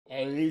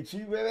Hey,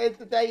 YouTuber,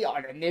 today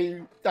on a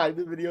new type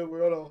of video.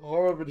 We're on a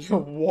horror video.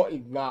 What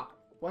is that?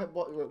 What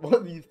are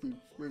these two?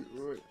 Wait,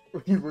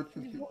 what's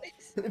this? What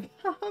is, It's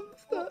a hamster.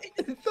 what is,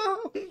 It's a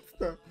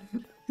hamster.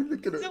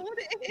 Look at is it. that what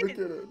it Look is?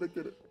 at it. Look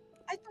at it.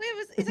 I thought it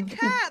was, it's a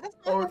cat, that's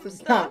not Oh, a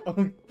it's a hamster. cat. Oh,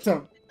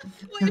 damn. I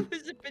thought it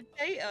was a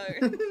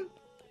potato.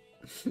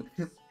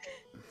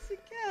 It's a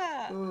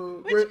cat.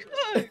 Where'd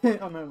you go?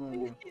 Oh,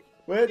 no.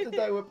 We're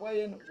today, we're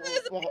playing. There's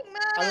a big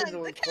I don't man, know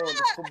what the it's called.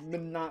 It's called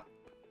Midnight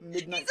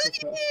He's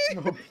Christmas.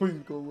 on Oh,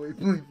 please go away.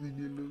 Please leave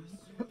me alone.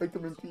 I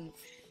come in peace.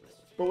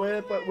 But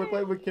we're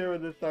playing with Kira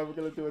this time. We're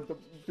gonna do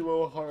a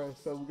duo horror,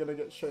 so we're gonna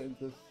get straight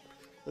into this.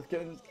 Let's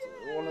get into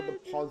one of the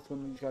pods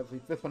when these guys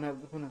leave. This one here,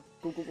 this one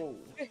here. Go.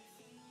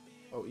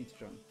 Oh, each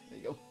drum. There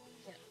you go.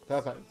 Yeah.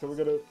 Perfect. So we're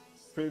gonna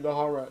through the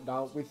horror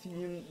now. We're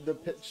seeing the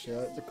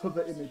picture, the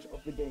cover image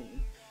of the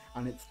game,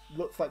 and it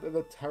looks like there's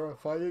a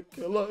terrifying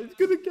killer. It's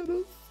gonna get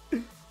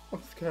us.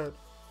 I'm scared.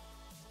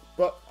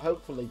 But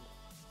hopefully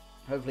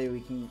we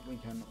can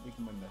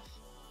win this.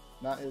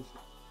 That is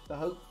the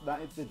hope.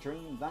 That is the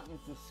dream. That is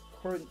the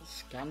current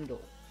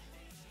scandal.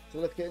 So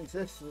let's get into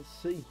this. Let's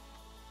see.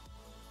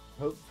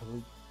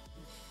 Hopefully,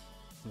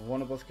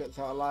 one of us gets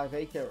out alive,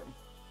 eh, Karen?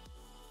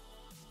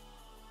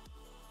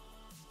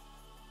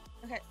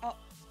 Okay, oh,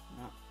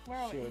 Nah, where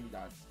are she we? already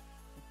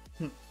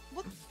died.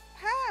 What?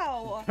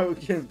 How? No,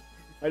 Kim.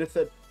 I just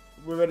said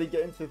we're ready to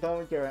get into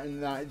the Karen,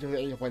 and that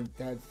just went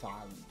dead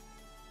silent.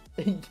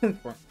 He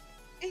just went.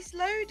 It's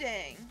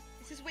loading.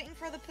 This is waiting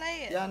for other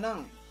players. Yeah,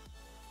 no.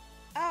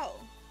 Oh.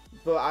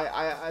 But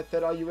I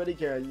said, are you ready,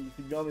 Karen? You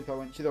ignored me, so I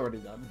went. She's already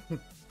done.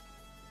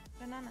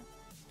 Banana.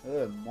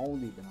 Ugh,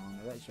 moldy banana.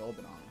 That's your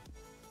banana.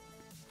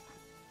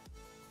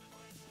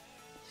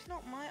 It's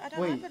not my, I don't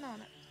Wait. have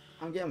banana.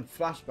 I'm getting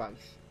flashbacks.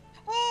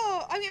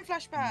 Oh, I'm getting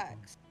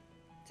flashbacks.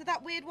 To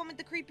that weird one with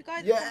the creepy guy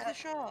that Yeah. comes to the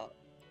shop.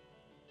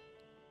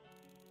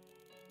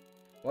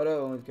 Why do I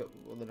always get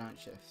all the night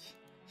shifts?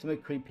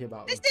 Something creepy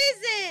about This them.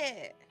 is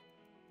it!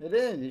 It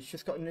is. It's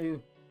just got a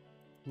new.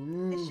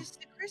 Ooh, It's just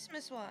the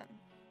Christmas one.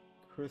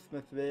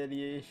 Christmas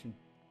variation.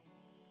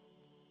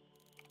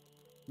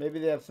 Maybe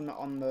they have something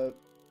on the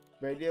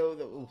radio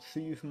that will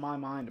soothe my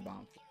mind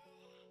about it.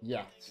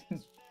 Yes.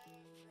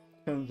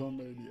 Turns on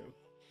radio.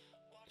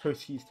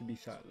 Proceeds to be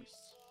silent.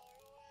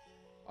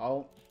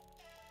 Oh.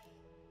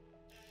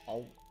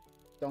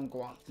 Don't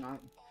go out tonight.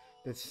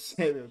 There's a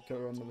serial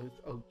killer on the list.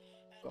 Oh,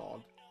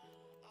 God.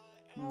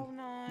 Oh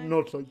no.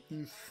 Not like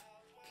this.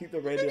 Keep the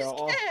I'm radio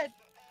off. scared.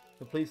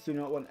 The police do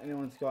not want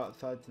anyone to go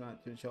outside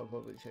tonight to ensure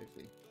public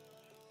safety.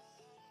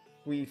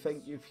 We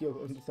thank you for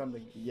your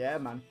understanding. Yeah,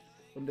 man.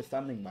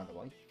 Understanding, by the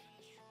way.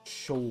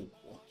 Sure.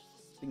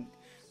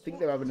 Think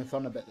they're having us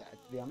on a bit there,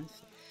 to be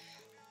honest.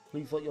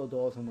 Please lock your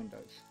doors and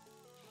windows.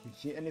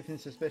 If you see anything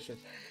suspicious,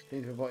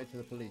 please report it to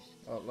the police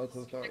or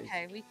local authorities.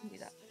 Okay, we can do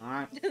that.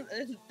 Alright.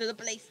 To the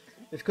police.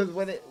 It's because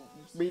when it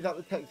reads out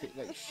the text, it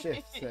like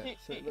shifts it,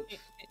 so it looks.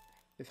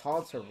 It's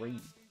hard to read.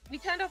 We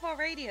turned off our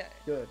radio.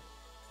 Good.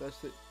 That's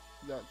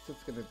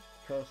just gonna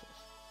curse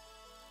us.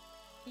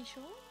 You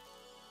sure?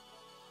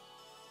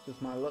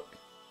 Just my look.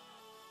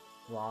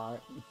 Right.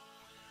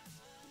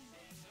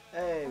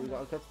 Hey, we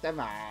got a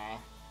customer.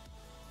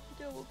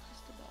 Double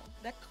customer.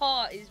 Their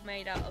car is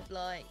made out of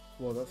like.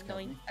 Well, that's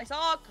kind of. It's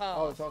our car.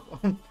 Oh, it's all.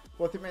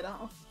 What's it made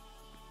out of?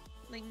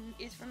 Like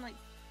it's from like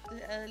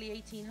the early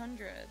 1800s.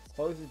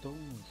 Close the doors.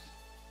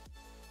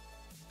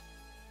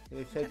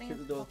 They said Cutting keep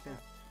the a door block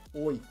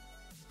closed. Oi,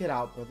 get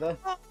out, brother.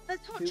 Oh, there's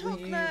hot Who are chocolate.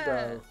 you,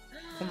 bro?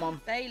 Come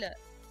on. Baylor.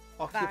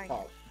 Off your Bang.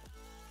 pop.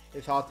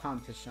 It's our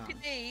time to shine. Look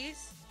at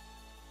these.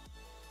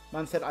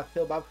 Man said, I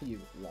feel bad for you.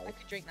 Lol. I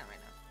could drink that right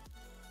now.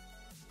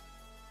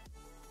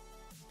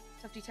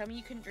 Softy, tell me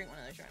you couldn't drink one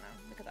of those right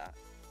now. Look at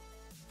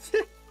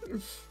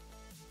that.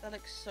 That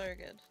looks so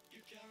good.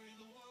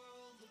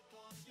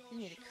 Give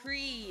me the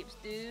creeps,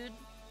 dude.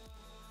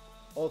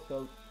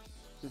 Also,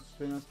 just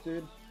between us,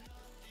 dude.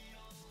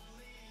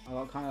 I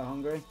got kind of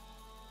hungry.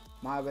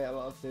 Might be a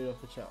lot of food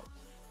off the shelf.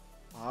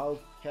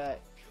 Okay,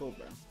 cool,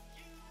 bro.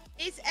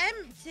 It's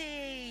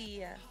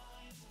empty.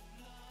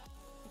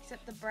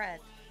 Except the bread.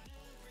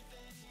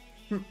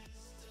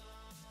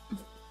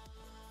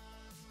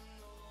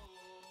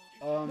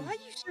 Why are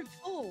you so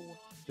full?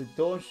 The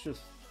door's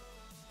just.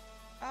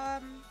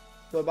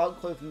 So about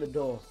closing the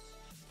door.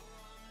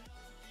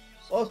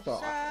 Also,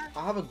 Sir.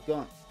 I have a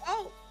gun.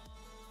 Oh.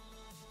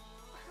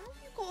 How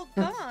have you got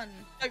a gun?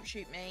 Don't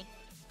shoot me.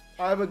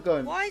 I have a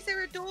gun. Why is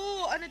there a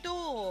door and a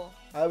door?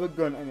 I have a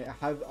gun and it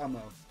has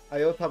ammo.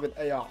 I also have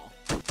an AR.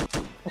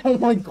 Oh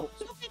my god.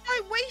 Sophie,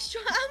 don't waste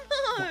your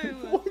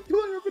ammo. Why do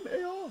I have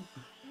an AR?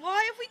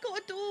 Why have we got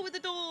a door with a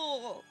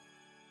door?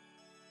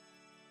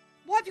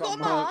 Why have you got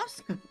a Somehow-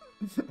 mask? I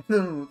don't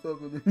know what's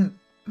happening.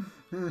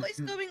 What is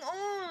going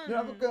on? You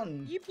have a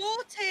gun. You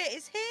bought it.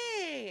 It's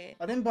here.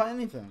 I didn't buy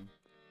anything.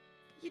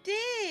 You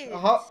did.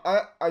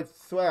 I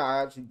swear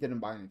I actually didn't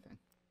buy anything.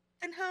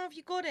 Then how have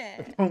you got I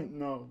it? don't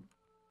know.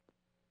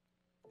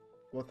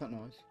 What's that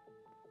noise?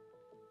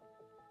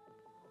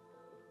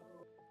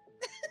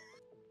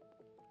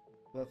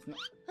 That's not.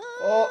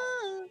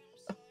 Oh.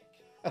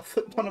 I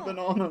slipped on a What?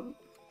 banana. I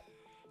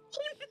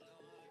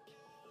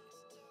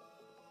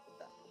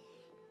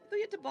thought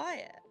you had to buy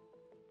it.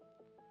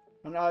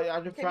 And I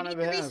just Okay, we ran need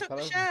over to here and restock fell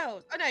the over.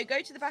 shelves. Oh no,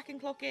 go to the back and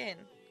clock in.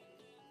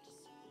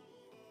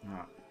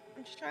 Alright.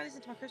 I'm just trying to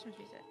listen to my Christmas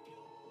music.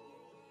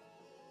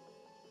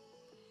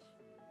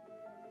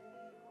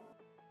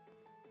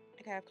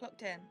 Okay, I've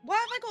clocked in. Why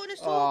have I got an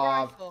assault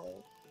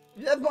rifle?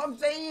 That's what I'm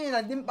saying.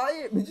 I didn't buy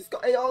it. We just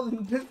got ARs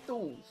and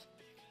pistols.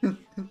 Come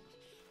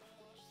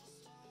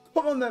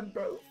on then,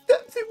 bro.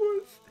 That's it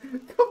was.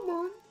 Come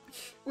on.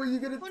 What are you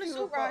gonna What do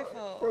assault about it?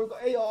 rifle? Bro,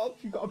 got ARs.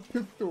 You got a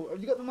pistol.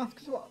 Have you got the mask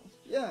as well?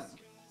 Yeah.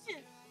 Yeah.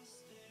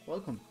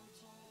 Welcome.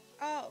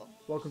 Oh.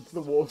 Welcome to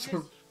the war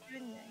zone.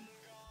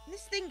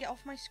 This thing get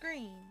off my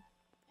screen.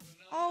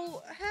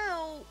 Oh,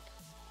 help.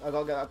 I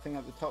gotta get that thing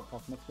at the top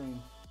off my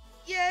screen.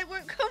 Yeah, it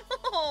won't come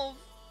off.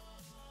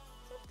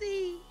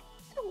 Something.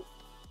 Help.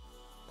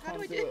 How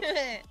do I Can't do do it.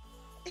 it?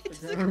 It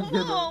doesn't can't come do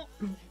it. off.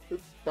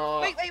 It's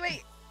dark.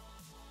 Wait.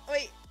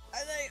 Wait,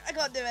 I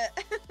can't do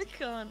it.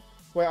 Come on.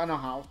 Wait, I know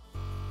how.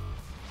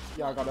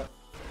 Yeah, I got it.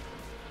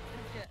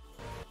 Okay.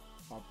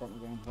 I'll put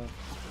my game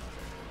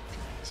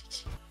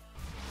first.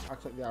 I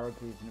click the arrow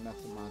keys and it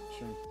messes my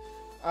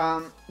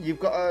stream. You've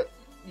got a.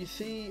 You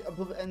see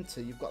above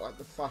enter, you've got like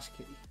the flash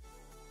key.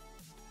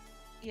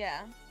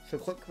 Yeah. So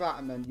click that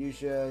and then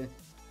use your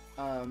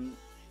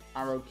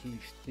arrow keys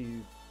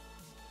to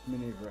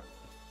maneuver it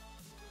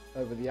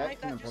over the X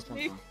and then press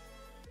enter.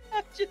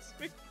 I've just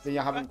moved. Then you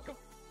haven't.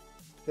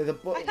 There's a I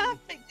button.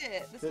 have picked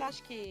it. The The-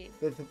 slash key.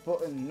 There's a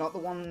button, not the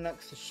one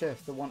next to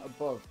shift, the one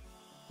above.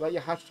 Like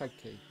your hashtag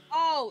key.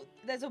 Oh,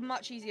 there's a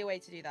much easier way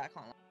to do that. I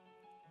can't.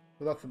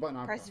 Well, that's the button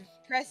I press.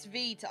 Press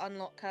V to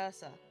unlock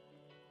cursor,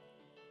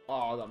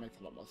 Oh, that makes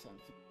a lot more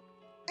sense.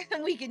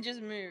 and we can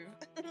just move.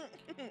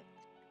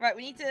 Right,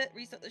 we need to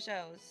restock the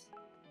shelves.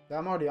 Yeah,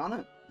 I'm already on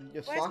it.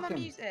 You're Where's my slacking.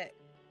 music?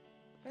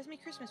 Where's my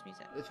Christmas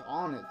music? It's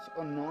on. It's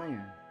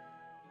annoying.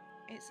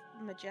 It's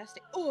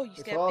majestic. Oh, you It's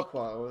scared me.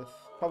 awkward. It's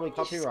probably You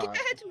copyright.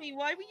 scared me.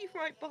 Why were you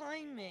right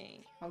behind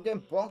me? I'm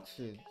getting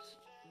boxes.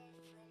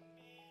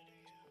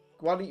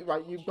 Why don't you,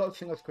 right, you've got to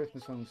sing us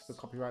Christmas songs for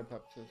copyright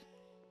purposes.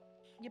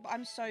 Yeah, but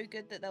I'm so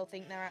good that they'll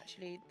think they're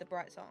actually the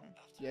bright song.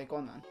 Yeah, go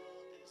on then.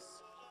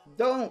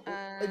 Don't!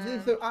 Is this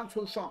Um, the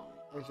actual song?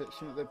 Or is it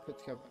something they put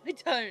together? I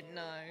don't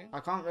know. I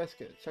can't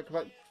risk it. Check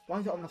about. Why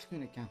is it on my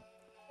screen again?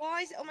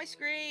 Why is it on my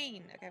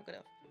screen? Okay, I've got it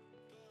off.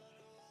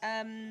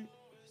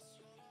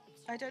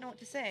 I don't know what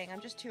to sing. I'm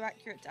just too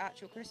accurate to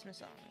actual Christmas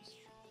songs.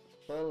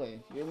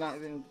 Clearly. You don't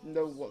even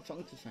know what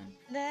song to sing.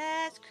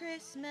 Last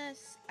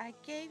Christmas, I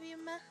gave you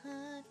my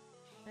heart,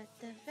 but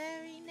the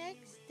very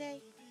next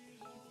day,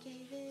 you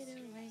gave it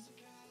away.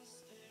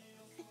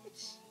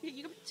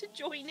 You got to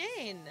join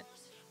in.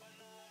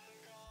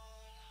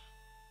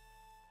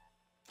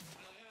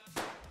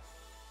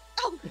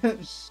 Oh,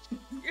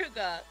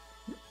 sugar.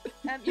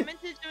 You meant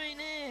to join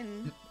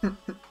in.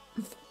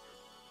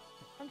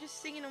 I'm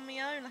just singing on my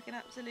own like an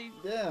absolute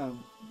Yeah,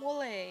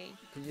 wally.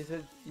 because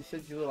you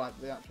said you were like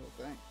the actual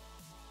thing.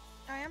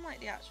 I am like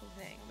the actual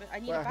thing, but I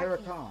need Wait, a I hear a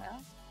backing car.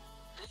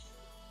 singer.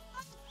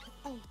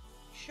 Oh,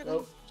 sugar.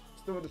 Oh,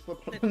 still with the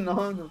slip of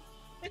banana.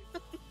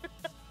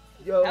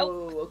 Yo,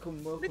 Help.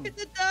 welcome. Look at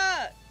the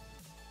duck.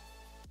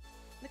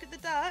 Look at the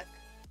duck.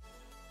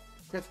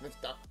 Christmas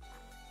duck.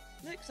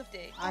 Look,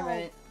 Softy. Hi,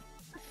 mate.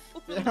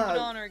 Oh,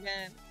 banana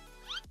again.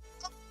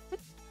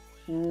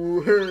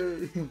 Ooh,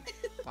 hey.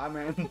 Hi,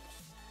 man.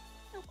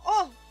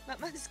 Oh, that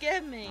man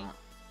scared me. Ah.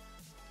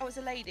 Oh, it's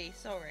a lady.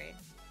 Sorry.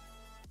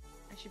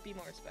 I should be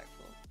more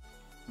respectful.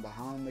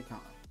 Behind the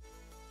counter.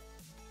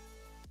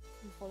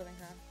 I'm following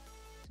her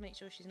to make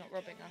sure she's not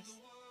robbing us.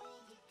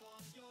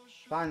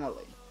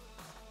 Finally,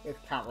 it's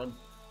Karen.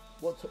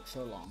 What took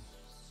so long?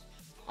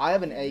 I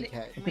have an AK.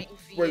 I'm waiting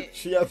for Wait, you.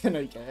 she has an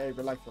AK. Hey,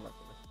 relax.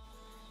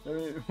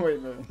 Wait a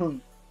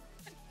minute.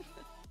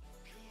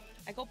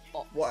 I got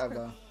boxed.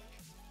 Whatever.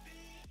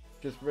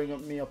 Just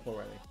ring me up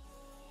already.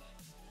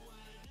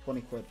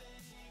 20 quid.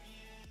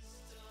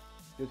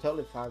 You're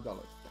totally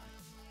 $5.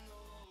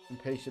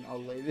 Impatient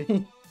old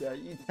lady. Yeah,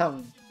 you tell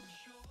me.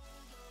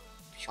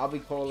 I'll be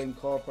calling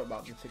corporate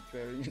about this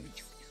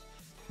experience.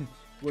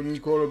 When you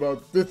call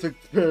about this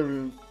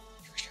experience.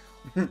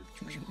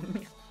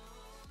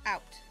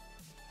 Out.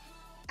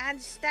 And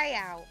stay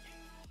out.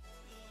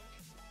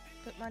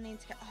 Put money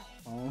into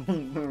Oh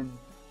no.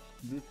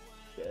 This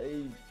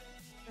day.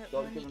 put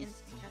Don't money give into him-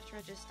 the cash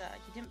register.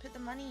 You didn't put the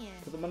money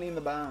Put in. the money in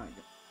the bag.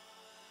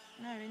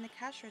 No, in the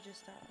cash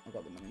register. I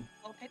got the money.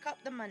 I'll pick up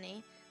the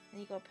money,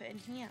 and you gotta put it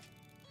in here.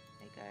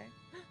 There you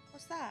go.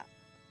 What's that?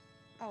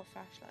 Oh,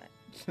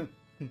 flashlight.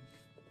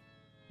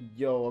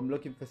 Yo, I'm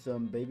looking for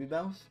some baby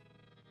bells.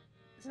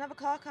 There's another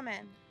car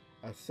coming.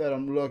 I said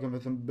I'm looking for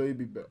some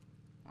baby bells.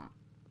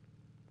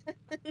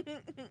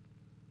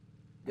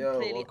 Yo,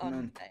 Clearly welcome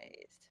in.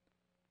 unfazed.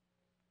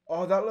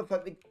 Oh, that looks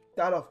like the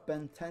dad off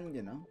Ben 10,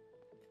 you know?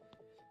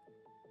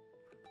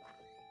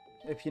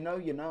 If you know,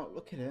 you know.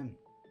 Look at him.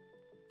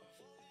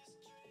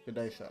 Good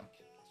day, sir.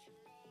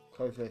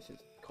 Close this,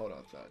 it's cold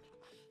outside.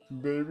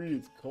 Baby,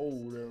 it's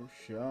cold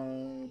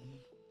outside.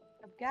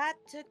 I've got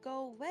to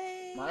go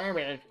away.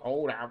 Maybe it's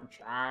cold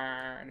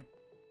outside.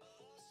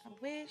 I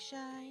wish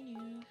I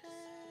knew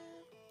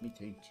how Me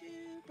too.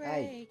 to break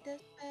Hey. the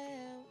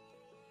spell.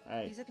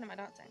 Hey. He's looking at my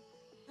dancing.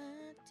 I'll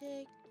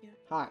take your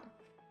Hi.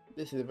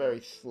 This is a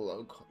very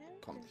slow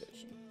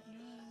conversation.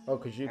 Oh,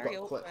 because you've Very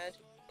got Cliff. awkward.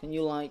 Can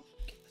you, like,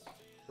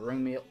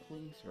 ring me up,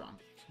 please? Right.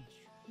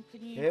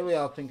 Can you Here we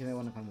are thinking they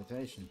want a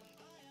conversation.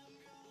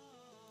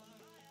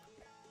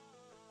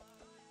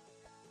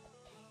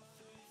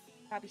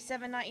 That'll be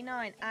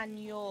 $7.99 and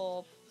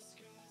your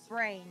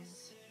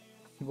brains.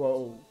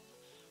 Whoa.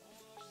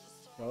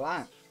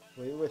 Relax.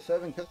 We're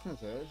serving customers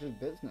here. This is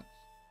business.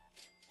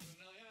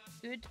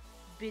 Good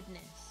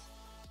business.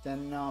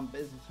 Standing on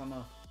business, I'm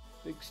a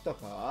big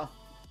stopper. I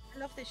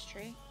love this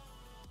tree.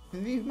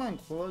 Can these men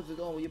close the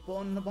door? You're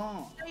born in the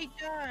barn. They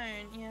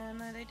don't. Yeah,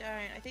 no, they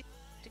don't. I think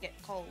to get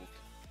cold.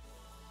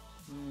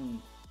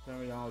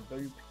 Very odd.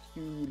 Very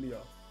peculiar.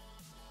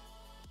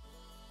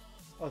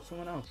 Oh,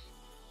 someone else.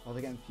 Oh,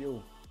 they're getting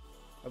fuel.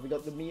 Have we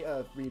got the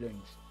meter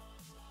readings?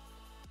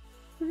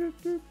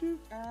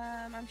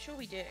 I'm sure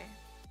we do.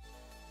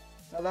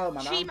 Hello,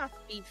 madam. She must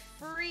be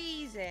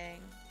freezing.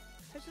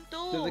 Close the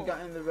door. There's a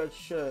guy in the red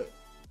shirt.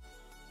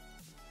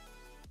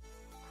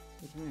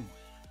 What do you mean?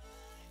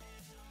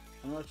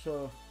 I'm not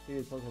sure who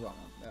you're talking about,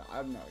 man. Yeah, I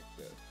have no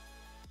idea.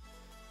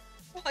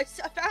 Oh, I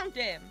found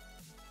him.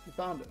 You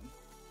found him?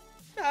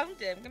 Found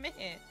him. Come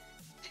here.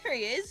 There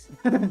he is.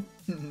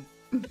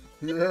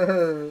 Yeah,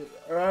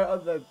 right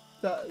on the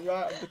clock.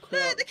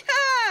 Look, the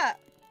cat.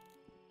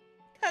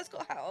 Cat's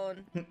got a hat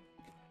on.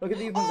 Look at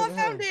these ones. Oh, I over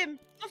here. found him.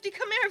 Lofty,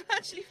 come here. I've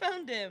actually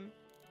found him.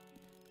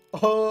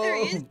 Oh, There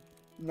he is.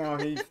 No,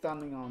 he's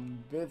standing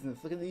on business.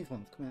 Look at these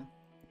ones. Come here.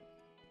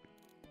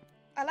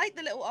 I like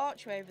the little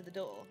archway over the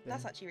door. Yeah.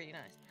 That's actually really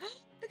nice.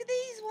 Look at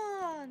these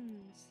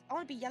ones. I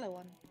want to be yellow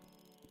one.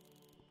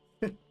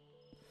 Look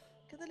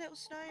at the little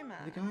snowman.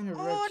 The guy in a Oh,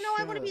 red no,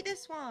 I want to be shirt.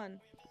 this one.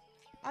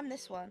 I'm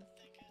this one.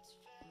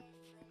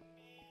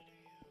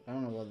 I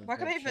don't know what the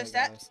Welcome red here, shirt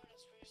footsteps. guy-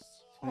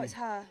 Oh, me. it's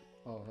her.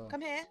 Oh, her.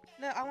 Come here.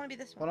 Look, I want to be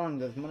this Hold one. on,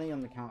 there's money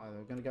on the counter.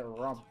 They're gonna get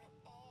robbed.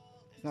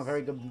 It's not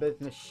very good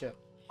business shit.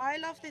 I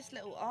love this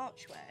little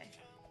archway.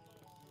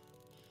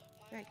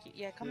 Very cute.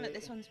 Yeah, come look. Yeah.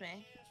 This one's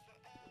me.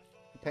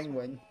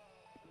 Penguin.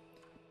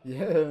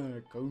 Yeah,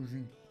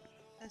 cozy.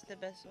 That's the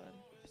best one.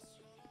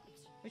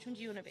 Which one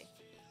do you want to be?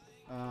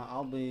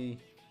 I'll be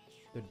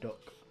the duck.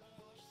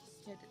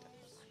 Yeah, the duck.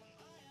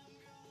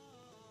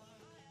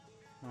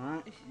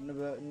 Alright,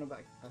 another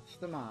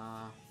customer.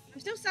 I'm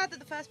still sad that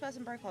the first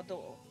person broke our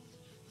door.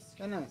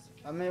 I know.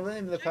 I mean, it wasn't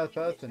even the first It's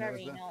person.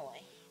 very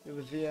annoying. It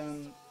was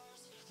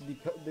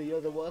the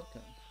other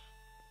worker.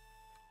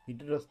 He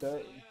did us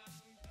dirty.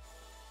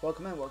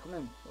 Welcome in, welcome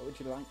in. What would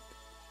you like?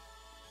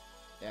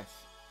 Yes.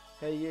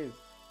 Hey you.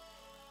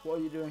 What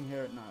are you doing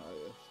here at night like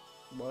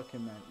this?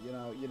 Working, man.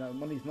 You know,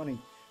 money's money.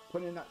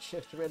 Putting in that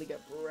shift to really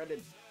get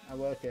breaded. I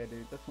work here,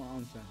 dude. That's what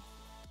I'm saying.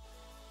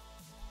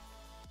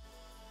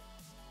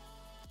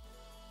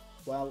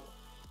 Well,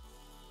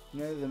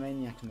 you know the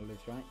maniac in the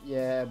list, right?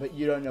 Yeah, but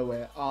you don't know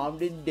where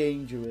armed and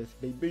dangerous,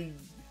 baby.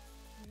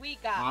 We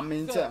got. I'm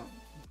in go. town.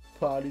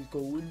 Party's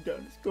going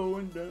down. It's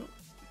going down.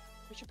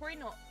 We should probably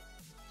not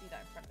do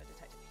that in front of a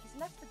detective. He's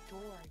left the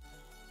door open.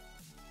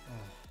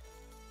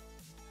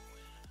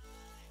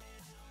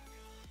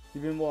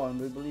 You've been warned.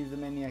 We believe the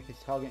maniac is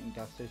targeting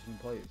gas station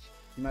employees.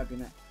 You might be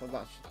next. But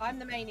that's. I'm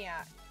the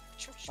maniac.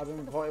 I've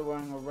been reported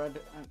wearing a red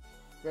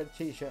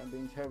t-shirt and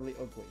being terribly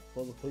ugly.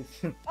 Call the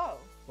police. Oh,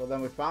 Well,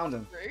 then we found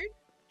him. rude.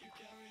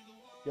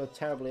 You're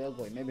terribly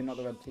ugly. Maybe not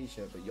the red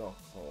t-shirt, but you're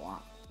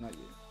flat. Not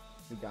you.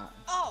 The guy.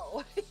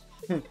 Oh,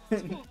 talking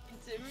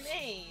to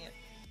me.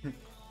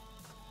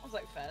 I was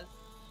like, Fez.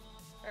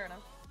 Fair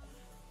enough.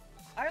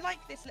 I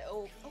like this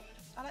little. Oh,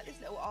 I like this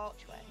little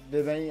archway.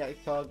 The maniac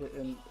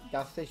targeting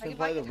gas station Like,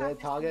 if I employees. could have We're this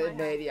in targeting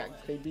my house, maniacs,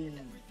 I would. baby.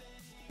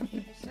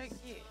 It's so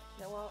cute.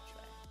 Little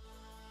archway.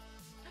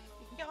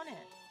 You can get on it.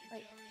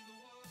 Wait.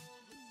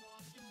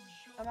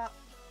 I'm out.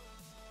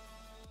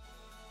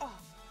 Oh.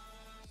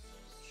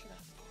 Sugar.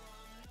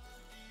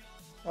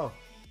 Oh,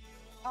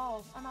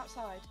 Oh, I'm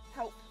outside.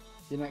 Help.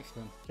 you're next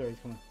one. Jerry's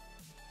coming.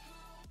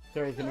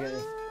 Jerry's gonna get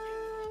you.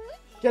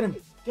 Get him!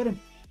 Get him!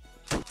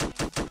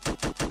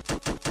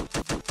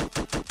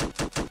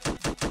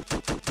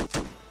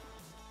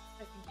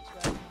 I think he's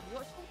working. You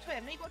gotta talk to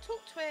him. No, you gotta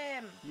talk to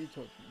him. You talk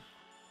to me.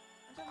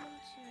 I don't want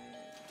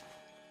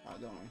to.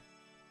 Alright, don't worry.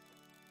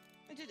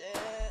 I did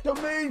it.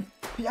 Don't move!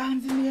 Put your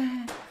hands in the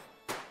air!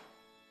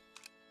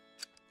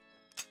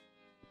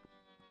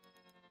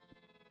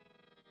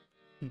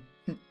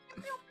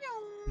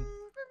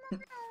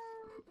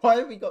 Why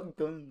have we got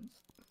guns?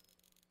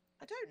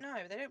 I don't know.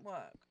 They don't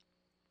work.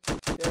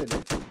 Yeah, they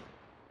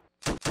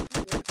do.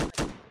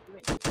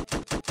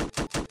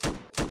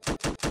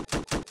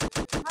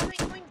 Mine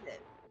make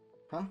noises.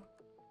 Huh?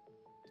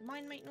 Do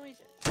mine make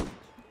noises?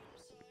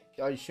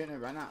 Are you shooting it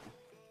right now?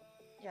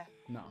 Yeah.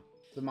 No.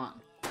 The mine.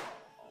 Oh,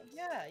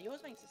 yeah,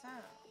 yours makes a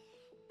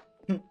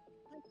sound.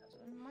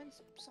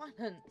 Mine's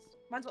silenced.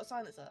 Mine's got a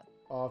silencer.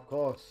 Oh, of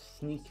course.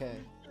 Sneaky.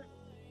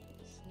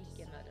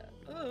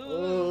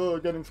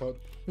 get inside.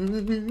 I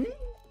don't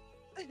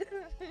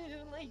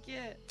like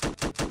it.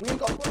 We ain't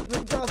got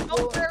footprint just Not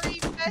for... very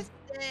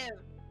festive.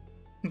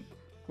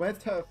 Where's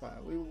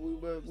Terrifier? We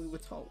were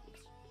told.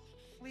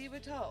 We were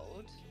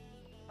told.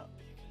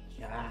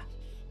 Yeah.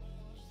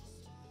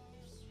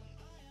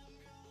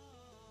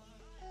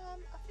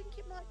 I think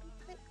it might be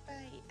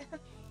clickbait.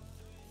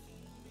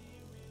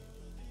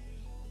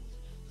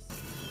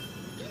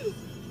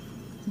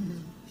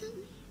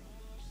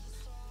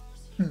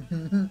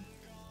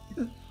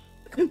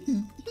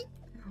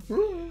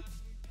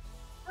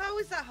 How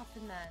has that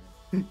happened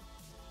then?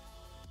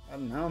 I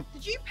don't know.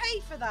 Did you pay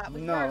for that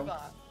with No. Rover?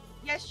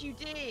 Yes, you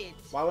did.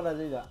 Why would I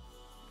do that?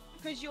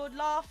 Because you're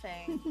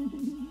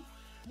laughing.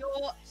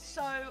 You're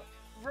so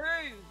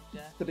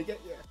rude. Did it get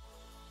you?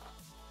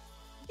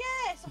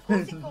 Yes, of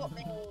course it got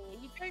me.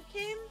 You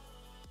joking?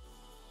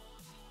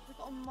 We've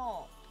got a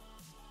mop.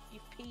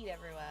 You've peed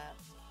everywhere.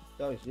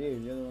 That was you.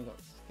 You're the one that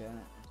got scared.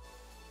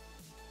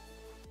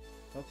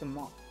 What's a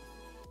mop?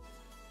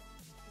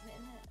 Isn't it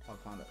in there?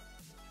 I found it.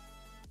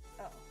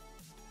 Oh.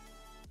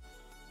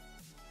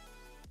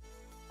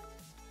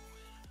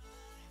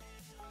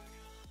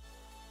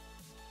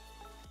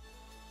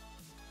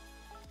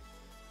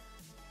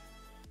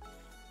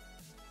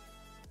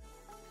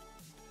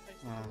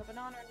 Just Ah. the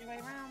banana on your way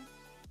around.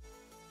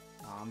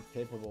 I'm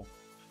capable.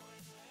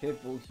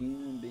 Capable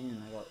human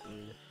being. I got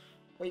you.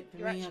 Wait for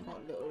You're me. I actually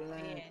got little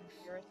legs. being.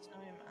 You're a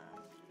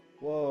snowman.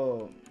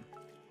 Whoa.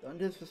 Don't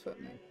disrespect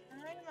me.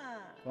 Snowman.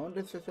 Don't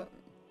disrespect me.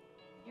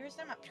 You're a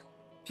snowman.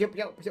 Pew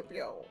pew pew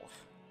pew.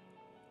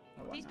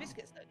 How about These now?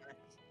 biscuits look nice.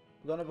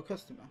 We don't have a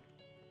customer.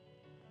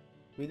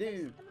 We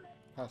do.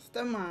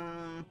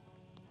 Customer.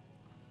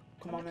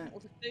 Come on I'm looking at all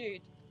the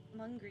food. I'm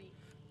hungry.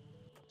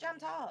 Jam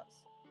tarts.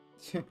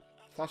 in.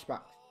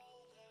 Flashback.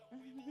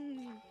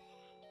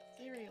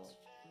 Cereal.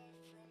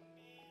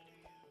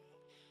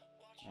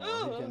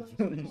 Oh,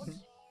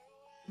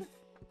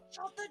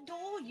 Shut the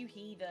door, you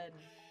heathen.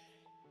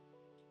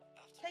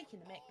 Taking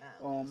the mic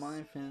now. all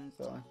my friends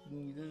are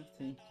heathens.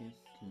 Take it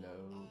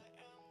slow.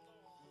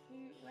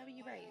 Where were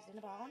you raised? In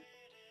a barn?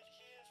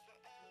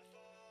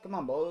 Come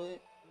on, boy.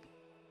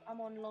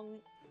 I'm on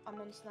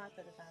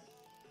sniper defense.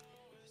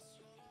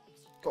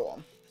 Go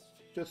on.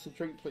 Just a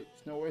drink, please.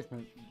 No waste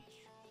management.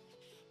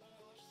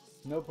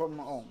 No problem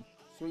at all.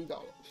 $3.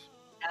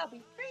 That'll be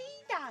 $3.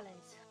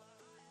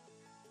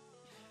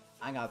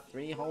 I got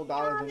 $3 whole in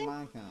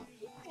my account.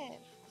 Yeah.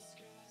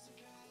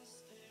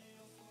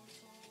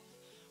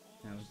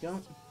 There we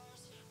go.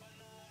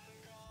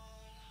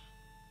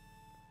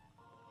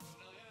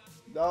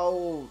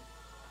 No.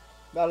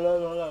 La la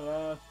la la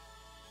la.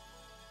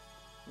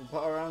 We'll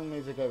put our own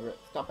music over it.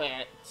 Stop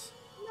it.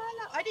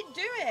 No, I didn't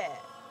do it.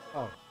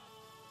 Oh.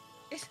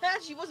 It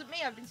actually wasn't me.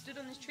 I've been stood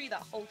on this tree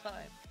that whole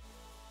time.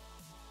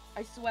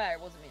 I swear it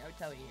wasn't me. I would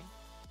tell you.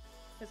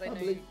 Because I know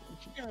believe-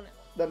 you.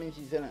 That means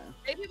she's in it.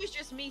 Maybe it was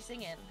just me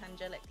singing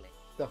angelically.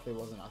 Definitely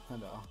wasn't. I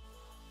turned it off.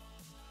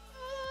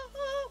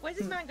 Where's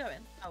this man going?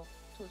 Oh,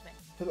 towards me.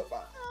 Put it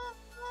back.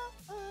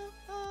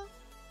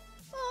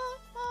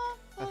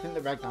 I think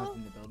the red guy's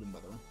in the building, by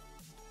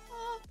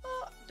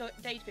the way.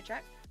 Dage, good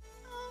track.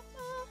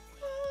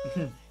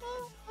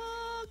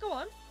 Go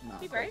on. No,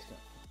 Be of brave. course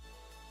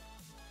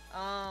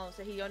Oh,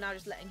 so you're now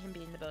just letting him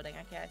be in the building.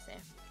 Okay, I see.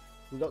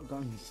 not. We got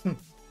guns.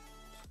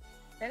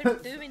 They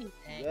don't do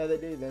anything. Yeah, they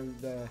do.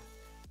 They're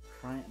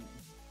frightening.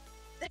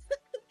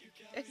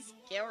 It's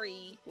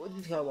scary. What did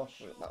you tell off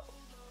about?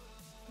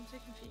 I'm so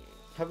confused.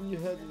 Haven't you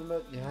heard of the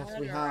murder? Yes,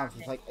 we Murder have. racket.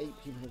 It's like 8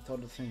 people have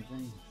told us the same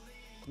thing.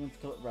 Come on,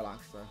 to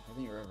relax, bro. I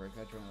think you're over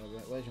exaggerating a little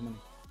bit. Where's your money?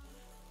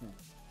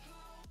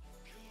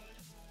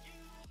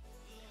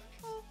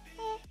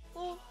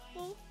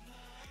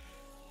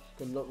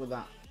 Good luck with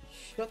that.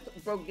 Shut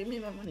up, bro. Give me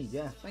my money.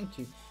 Yeah, thank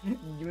you. Give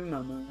me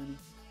my money.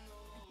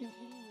 Yeah,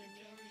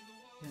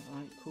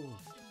 alright, cool.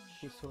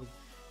 She's so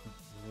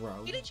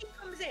bro. He literally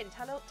comes in,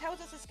 tells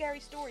us a scary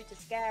story to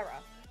scare her,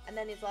 and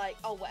then is like,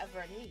 oh, whatever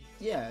I need.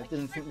 Yeah, it Like,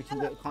 doesn't you think we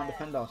don't can't tell us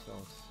defend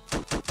ourselves.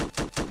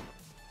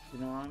 You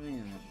know what I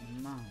mean?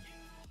 Like, no.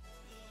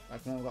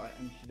 Like when we got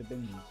empty the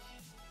bins.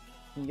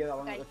 Can you get that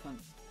one at the front?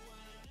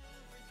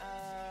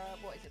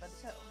 What is it, by the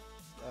till?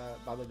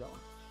 By the door.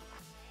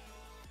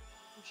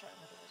 I'm sure I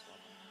know this one.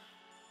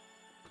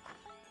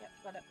 Yep,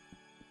 got it.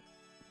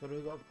 What do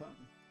we got to put?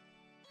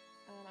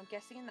 I'm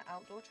guessing in the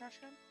outdoor trash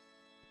can.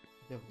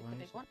 Yeah, The where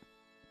big is it? one.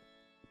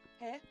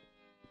 Here.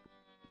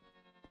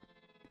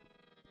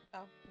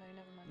 Oh, no,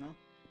 never mind. No?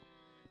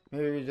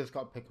 Maybe we just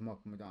got to pick them up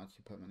and we don't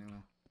actually put them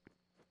anywhere.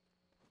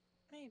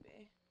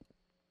 Maybe.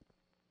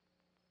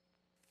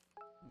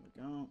 There we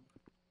go.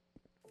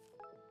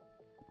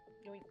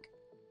 Yoink.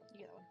 You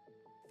get that one.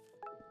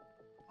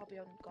 I'll be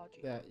on guard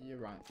you. Yeah, you're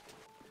right.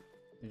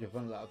 You just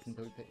want to let us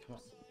until we pick them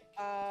up.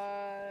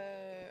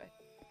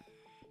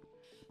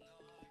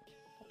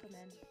 Pop them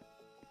in.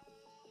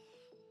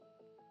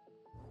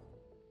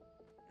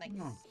 Nice.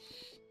 No.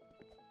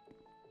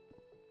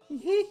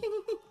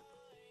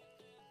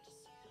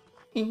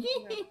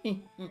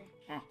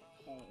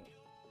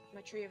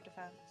 My tree of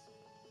defense.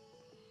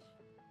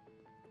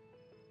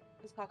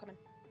 There's a car coming.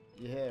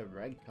 Yeah,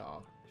 red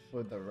car.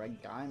 With the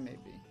red guy, maybe.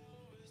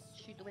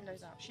 Shoot the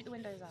windows out. Shoot the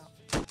windows out.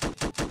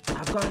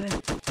 I've got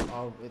him!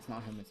 Oh, it's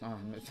not him, it's not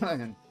him, it's not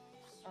him.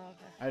 Oh,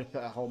 okay. I just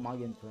put a whole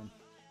mag into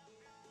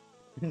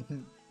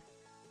him.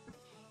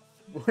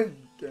 What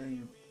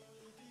game?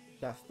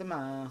 That's the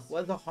man.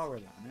 Where's the horror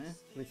line, eh?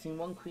 We've seen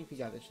one creepy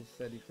guy that just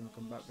said he's gonna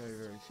come back very,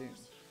 very soon.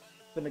 It's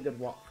been a good,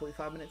 what,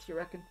 45 minutes, you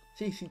reckon?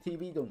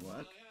 CCTV don't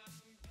work.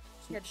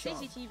 Yeah, the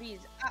CCTV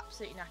is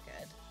absolutely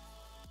knackered.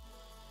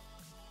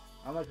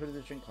 How much would the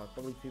drink cost?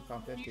 Probably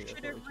 £2.50. You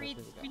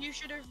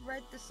should have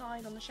read the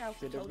sign on the shelf.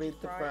 Should have read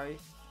the price.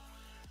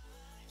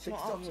 It's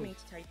not up to me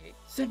to tell you.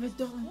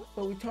 $7.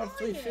 But we charged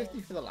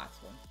 $3.50 for the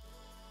last one.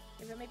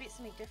 Yeah, but maybe it's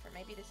something different.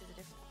 Maybe this is a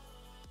different.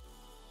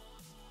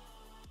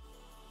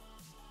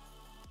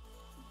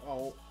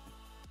 Oh.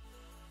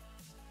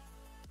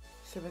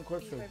 £7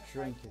 for a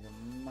drink is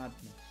a madness.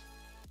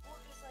 Or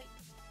just like.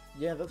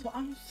 Yeah, that's what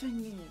I'm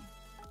saying.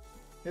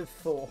 Here's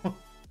 4.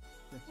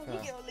 We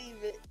gotta leave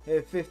it.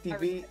 Here,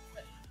 50B.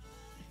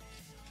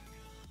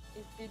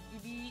 It's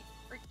 50B.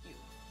 Frick you.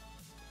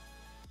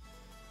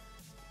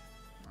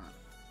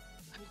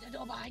 Close the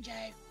door behind you.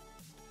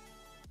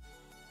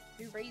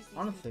 Who raised these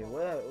Honestly, people?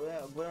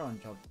 we're on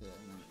job today,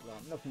 man.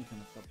 Like, nothing's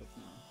gonna stop us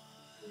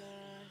now.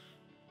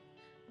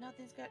 Yeah.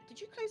 Nothing's going. Did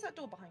you close that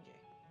door behind you?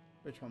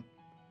 Which one?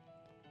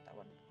 That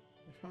one.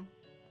 Which one?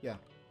 Yeah.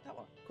 That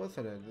one. Of course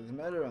I did. There's a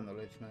murder on the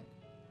loose, mate.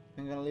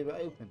 I'm gonna leave it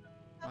open.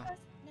 That Ah. was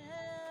no.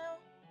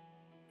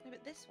 No,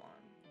 but this one.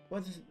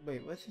 Where's this?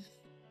 Wait, where's this?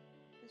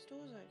 This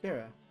door's open.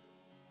 Kira?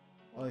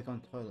 Oh, he's gone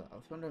to the toilet. I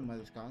was wondering where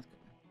this guy's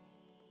going.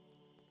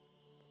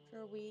 For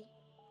a wee.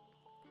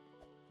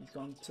 He's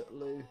gone to the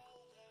loo.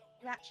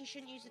 You actually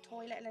shouldn't use the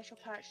toilet unless you're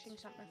purchasing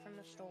something from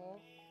the store.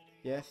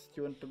 Yes,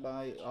 do you want to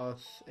buy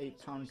us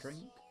 £8 drink?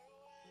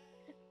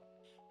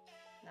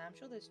 Nah, I'm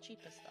sure there's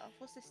cheaper stuff.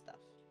 What's this stuff?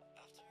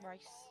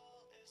 Rice.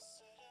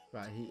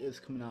 Right, he is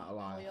coming out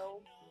alive.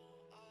 Oil.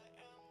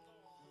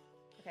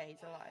 Okay,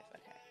 he's alive.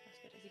 Okay, that's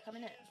good. Is he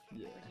coming in?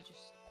 Yeah. Or is he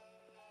just...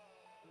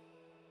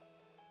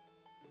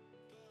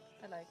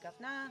 Hello,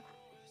 governor.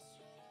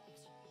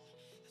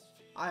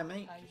 Hi,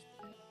 mate.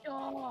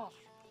 Oh,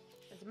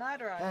 there's a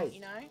murderer, Hey. you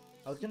know?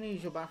 I was gonna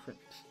use your bathroom.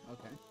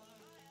 Okay.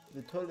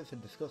 The toilets are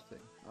disgusting.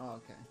 Oh,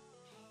 okay.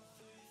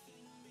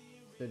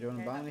 So do you want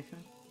to buy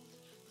anything?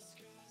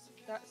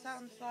 That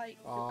sounds like...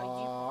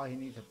 Oh, he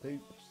needs a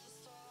poop.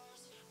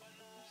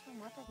 That's not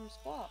my problem,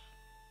 squat.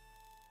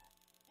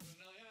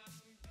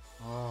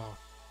 Oh.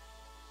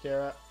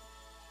 Kira.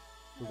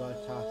 We got a Oh, I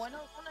task. don't want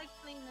to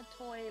clean the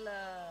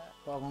toilet.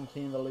 Go on,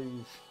 clean the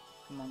loos.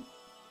 Come on.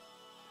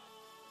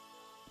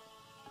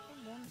 I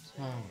don't want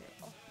to. Oh.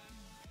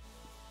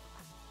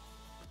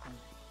 Oh,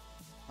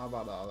 How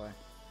about that, are they?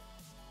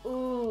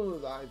 Ooh,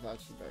 that is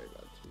actually very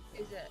bad too.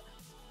 is it?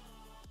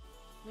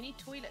 We need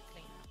toilet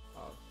cleaner.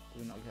 Oh, do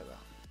we not get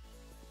that?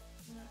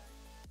 No.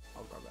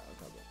 I'll grab it, I'll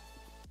grab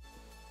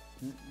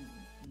it.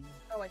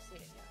 Oh, I see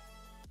it, yeah.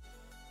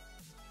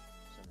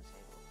 It's on the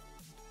table.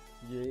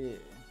 Yeah.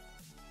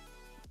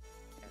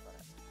 I got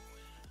it.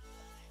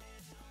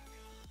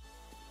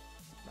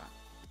 Right.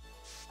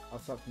 I'll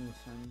stop from this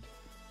end.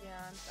 Yeah,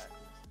 I'm sorry.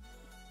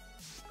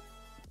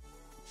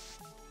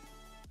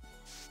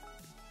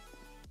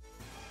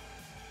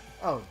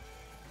 Oh,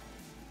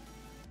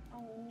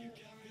 Oh,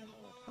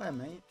 hi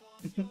mate.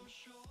 you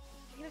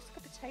looks like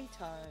a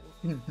potato.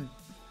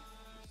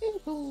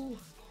 Ooh.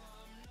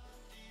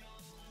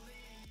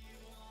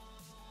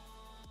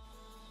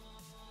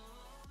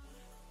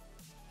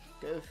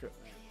 Go for it.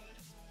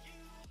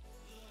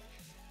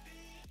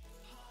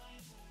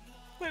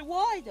 Wait,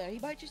 why though? He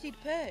might just need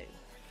a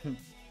poo.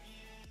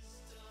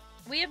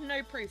 We have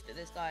no proof that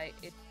this guy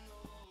is.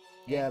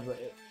 Yeah, but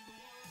it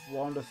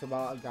warned us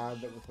about a guy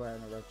that was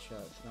wearing a red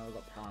shirt, so now we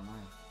got paranoia.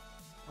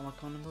 Am I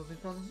calling moving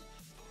problem?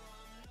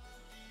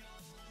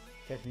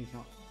 Guessing he's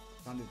not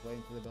found his way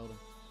into the building.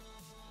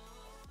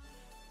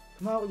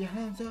 Come out with your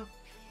hands up!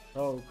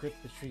 Oh,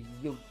 Christmas tree,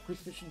 yo,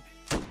 Christmas tree.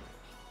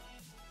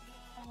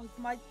 Oh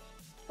my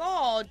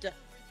god!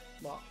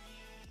 What?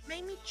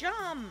 Made me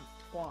jump!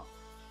 What?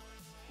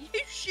 You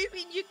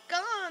shooting your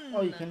gun!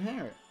 Oh, you can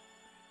hear it.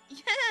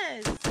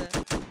 Yes!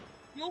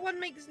 Your one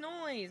makes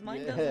noise,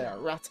 mine Yeah,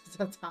 doesn't.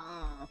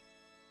 rat-a-ta-ta.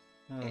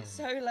 It's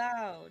so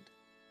loud.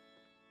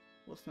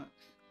 What's next?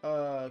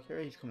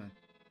 Kiri's coming.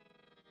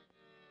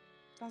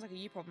 Sounds like a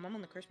you problem. I'm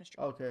on the Christmas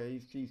tree. Okay,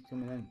 he's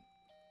coming in.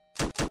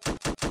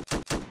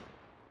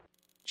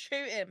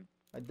 Shoot him.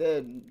 I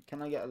did.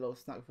 Can I get a little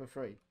snack for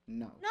free?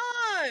 No.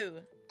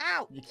 No!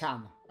 Out! You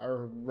can. A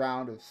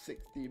round of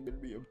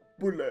 60mm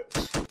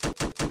bullets.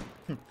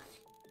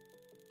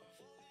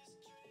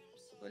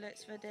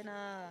 Bullets for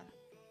dinner.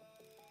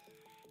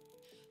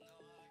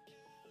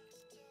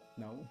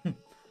 No.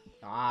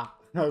 Ah,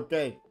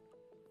 okay.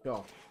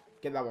 Go.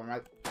 Get that one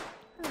right.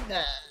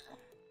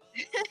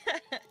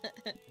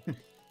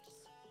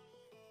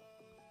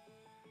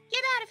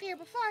 Get out of here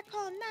before I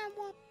call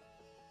 911.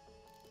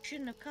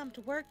 Shouldn't have come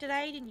to work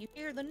today. Didn't you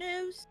hear the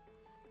news?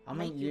 I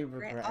mean, Make you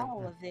regret regret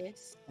all everything. of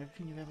this.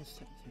 Everything you've ever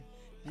said to.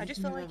 I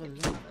just feel like Anything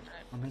it. you ever learn,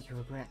 I'll make you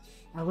regret.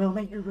 I will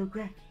make you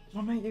regret.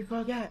 I'll make you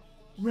forget.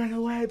 Run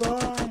away, boy! I'm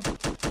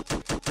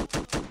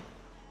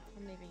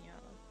leaving you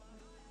out.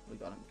 We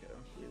got him, girl.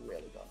 We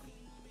really got him.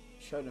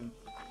 Showed him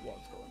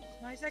what's going on.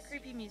 Why is that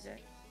creepy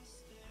music?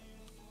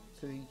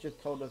 So he just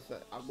told us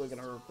that we're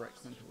gonna regret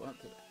coming to work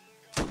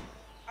today.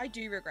 I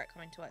do regret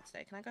coming to work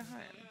today. Can I go home?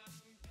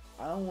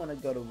 I don't want to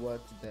go to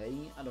work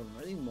today. I don't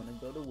really want to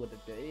go to work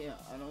today.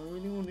 I don't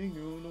really want to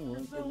go to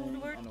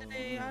work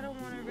today. I don't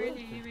want to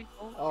really go today.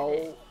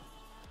 Oh.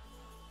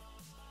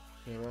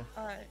 Kira.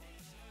 Alright.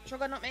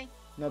 Sugar, not me.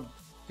 No,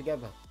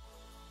 together.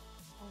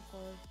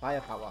 Okay.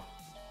 Firepower.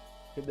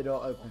 Keep the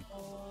door open.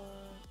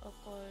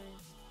 Okay.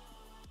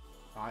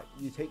 Alright,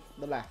 you take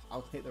the left.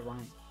 I'll take the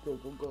right. Go,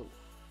 go, go.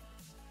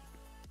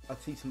 I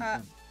see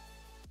something.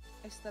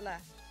 It's the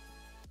left.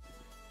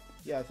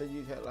 Yeah, so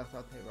you take left,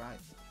 I'll take right.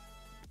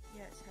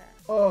 Yeah, it's here.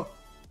 Oh,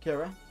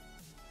 Kira.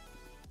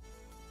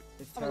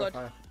 It's Oh my God.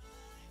 terrifying.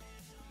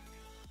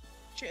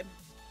 Shoot him.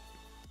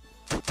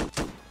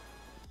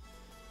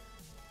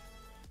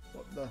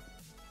 What the?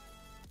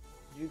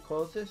 Did you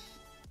cause this?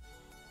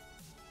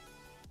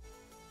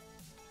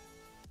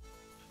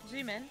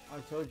 Zoom in. I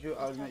told you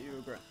I would make you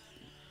regret.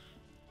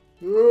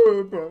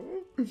 Oh, bro.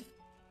 I'm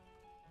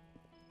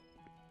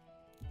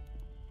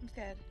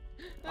scared.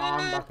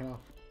 I'm backing off.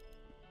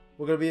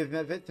 We're gonna be his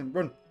next victim.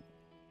 Run!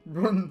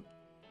 Run!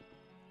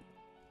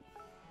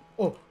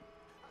 Oh!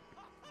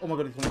 Oh my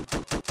god, he's running.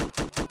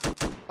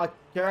 I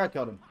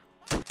killed him.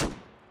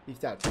 He's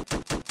dead.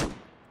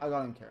 I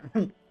got him,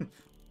 Karen.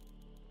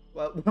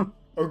 Well,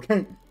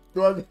 okay.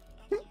 Do I...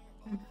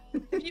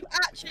 Have you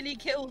actually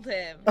killed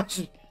him? I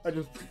just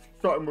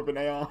shot him with an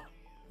AR.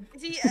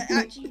 Is he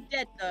actually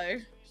dead though?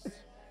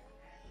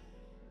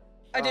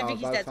 I don't think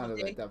he's dead, It,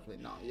 is he? definitely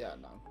not. Yeah,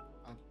 no.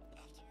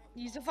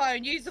 Use the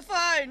phone, use the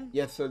phone!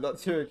 Yes, so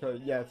that's serial killer.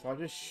 Yeah, so I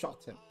just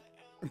shot him.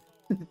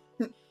 Oh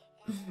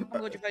my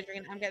god, your phone's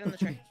ringing. I'm getting on the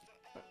tree.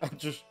 I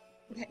just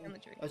I'm getting on the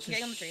tree. I I'm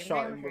getting on the just tree. I'm shot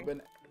getting on him the with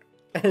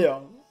tree. an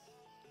AR.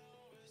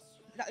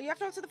 No, you have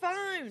to answer the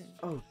phone!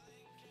 Oh.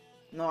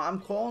 No, I'm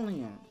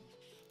calling him.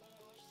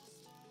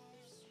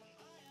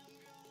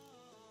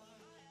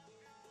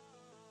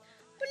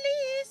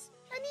 Police!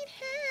 I need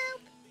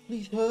help!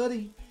 Please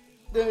hurry.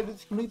 There's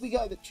this creepy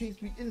guy that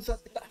chased me inside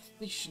the gas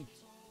station.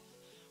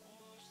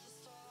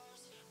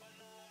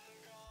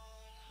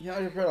 Yeah,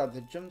 I just realized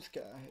the jump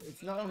scare.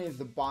 It's not only is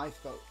the buy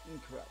spelled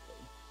incorrectly,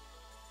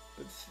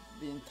 but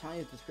the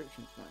entire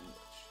description's not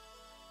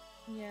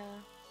English. Yeah.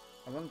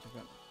 I want to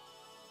think.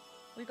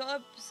 We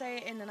gotta say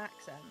it in an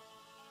accent.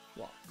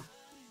 What?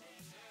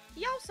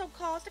 He also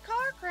caused a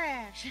car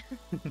crash!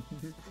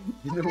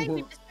 You know Okay, what?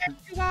 we've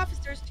dispatched 2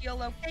 officers to your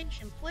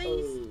location,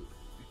 please.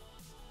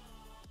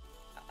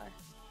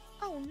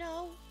 Oh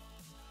no!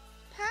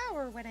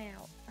 Power went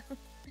out.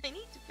 I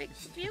need to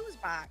fix the fuse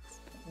box.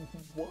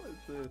 What is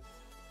this?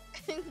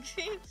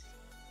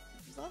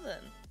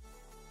 Southern.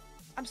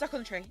 I'm stuck on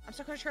the tree. I'm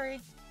stuck on a tree.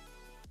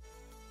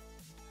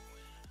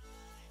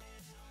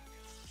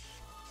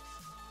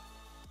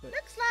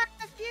 Looks like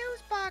the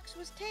fuse box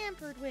was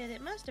tampered with.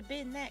 It must have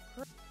been that.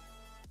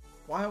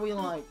 Why are we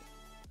like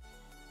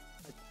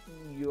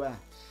US?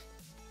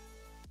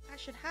 I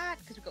should hide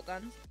because we've got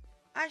guns.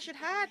 I should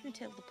hide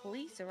until the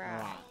police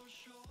arrive. Right.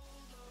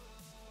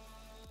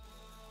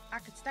 I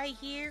could stay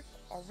here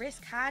or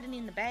risk hiding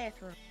in the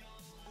bathroom.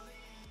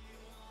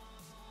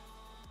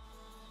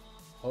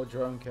 Hold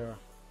your own, Kara.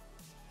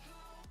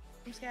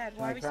 I'm scared.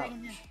 Why are we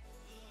saying this?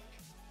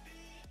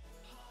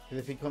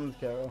 Because if he comes,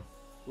 Kara,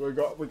 we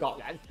got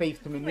that space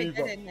to We're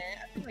maneuver. dead in here.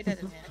 I think we're dead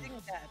in here. I think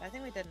we're dead. I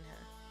think we're dead in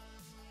here.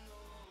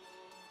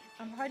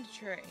 I'm behind a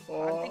tree. I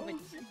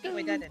think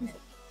we're dead in here.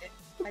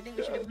 I think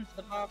we should have gone to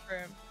the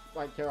bathroom.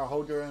 Right, Kara,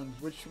 hold your own.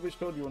 Which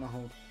door do you want to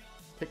hold?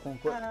 Pick one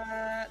quick.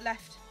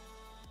 Left.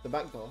 The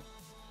back door?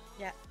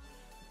 Yeah.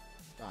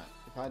 Right,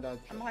 if I die...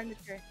 I'm behind the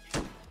tree.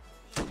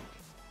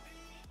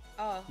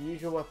 Oh.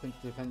 Use your weapon to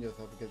defend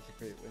yourself against the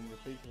creep. When the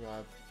police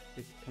arrived,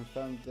 it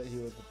confirmed that he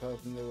was the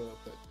person they were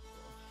searching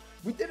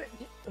for. We did it!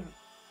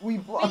 We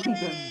blinded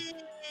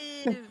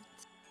him!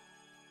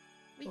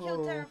 We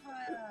killed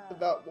Terrifier!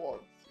 That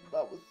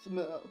was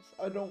something else.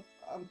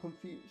 I'm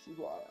confused is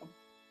what I am.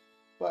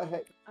 But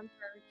hey, I'm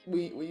very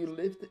confused. we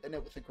lived and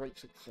it was a great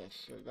success,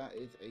 so that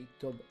is a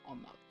dub on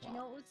that part. Do you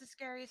know what was the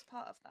scariest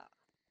part of that?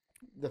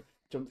 The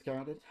jump scare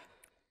I did?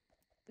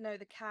 No,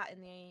 the cat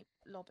in the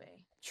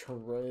lobby.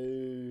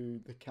 True,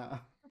 the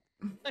cat.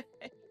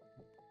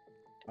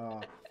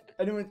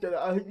 Anyway,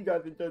 I hope you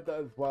guys enjoyed that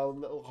as well.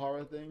 Little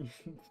horror thing.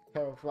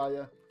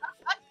 Terrifier.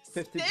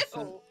 50%.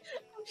 Still,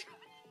 I'm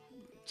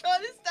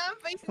trying to stand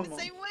facing Come the on.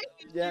 same way.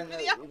 Yeah, no,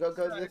 you gotta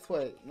go this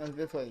way. No,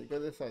 this way. Go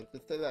this way.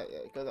 Just stay that. Yeah,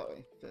 go that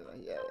way. Stay that.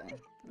 Yeah, yeah.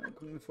 No,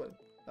 come this way.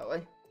 That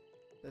way.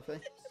 This way.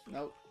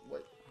 No,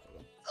 wait.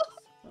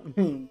 Hold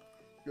on.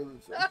 Go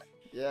this way.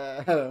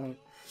 Yeah.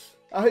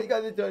 I hope you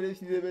guys enjoyed this.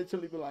 If you did, make sure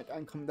to leave a like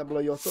and comment down below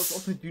your thoughts.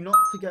 Also, do not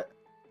forget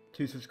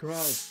to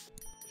subscribe.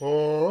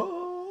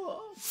 Oh.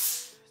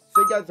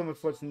 Thank you guys so much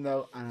for watching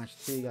though, and I shall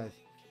see you guys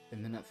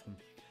in the next one.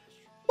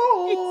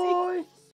 Bye.